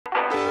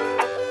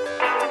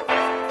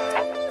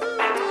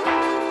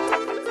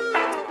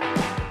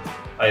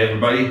Hi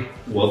everybody,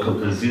 welcome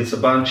to the Zinsser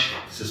Bunch.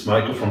 This is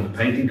Michael from the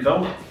Painting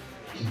Co.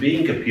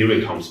 Being a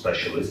period home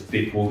specialist,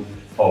 people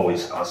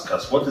always ask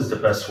us what is the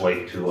best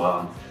way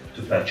to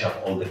patch up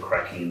all the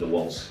cracking in the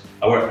walls.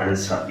 Our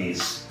answer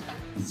is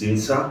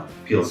Zinsser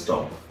Peel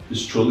Stop.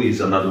 This truly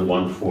is another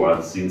one for a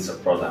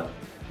Zinsser product.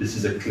 This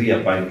is a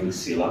clear binding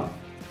sealer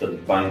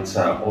that binds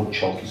all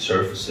chalky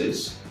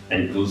surfaces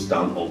and glues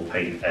down all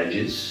paint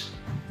edges.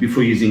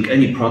 Before using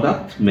any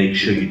product, make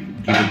sure you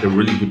give it a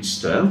really good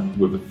stir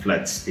with a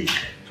flat stick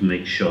to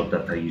make sure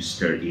that you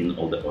stir in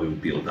all the oil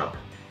buildup.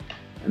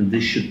 And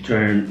this should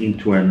turn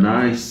into a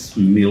nice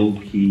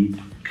milky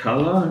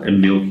color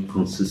and milky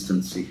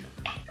consistency.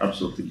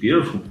 Absolutely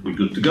beautiful. We're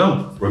good to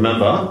go.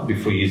 Remember,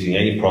 before using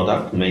any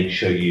product, make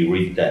sure you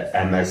read the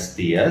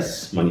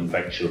MSDS,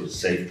 Manufacturer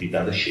Safety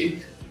Data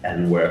Sheet,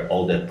 and wear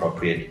all the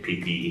appropriate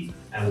PPE.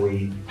 And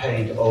we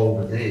paint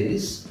over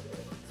this.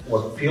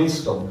 What Peel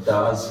Stop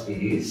does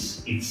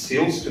is it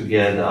seals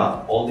together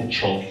all the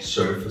chalky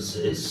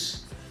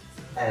surfaces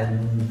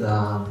and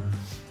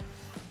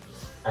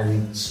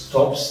it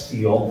stops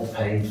the old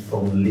paint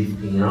from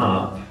lifting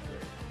up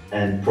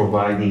and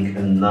providing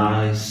a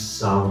nice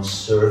sound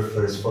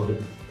surface for the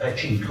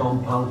patching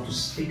compound to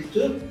stick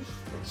to.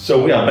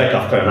 So we are back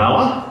after an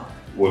hour.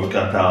 We've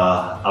got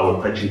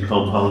our patching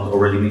compound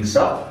already mixed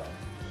up.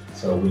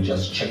 So we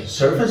just check the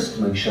surface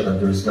to make sure that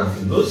there is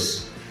nothing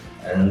loose.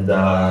 And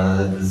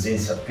the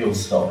Zinsser Peel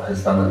Stop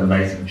has done an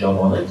amazing job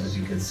on it. As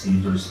you can see,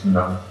 there's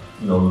no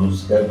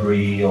loose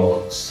debris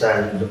or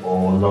sand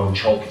or no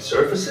chalky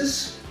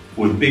surfaces.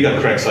 With bigger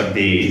cracks like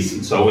these,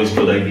 it's always a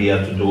good idea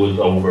to do it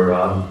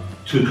over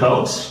 2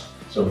 coats.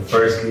 So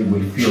firstly,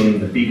 we fill in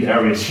the big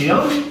areas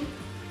here.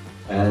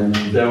 And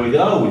there we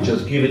go. We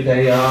just give it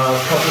a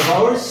couple of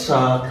hours,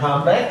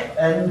 come back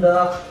and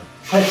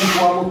patch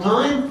it one more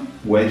time.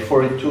 Wait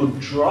for it to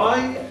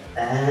dry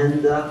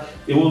and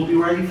it will be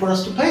ready for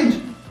us to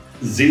paint.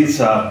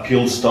 Zinsser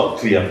Peel Stop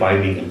Clear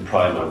Binding and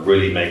Primer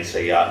really makes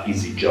a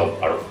easy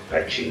job out of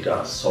patching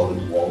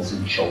solid walls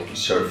and chalky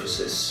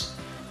surfaces.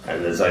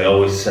 And as I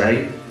always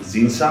say,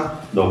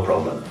 Zinsser, no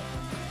problem.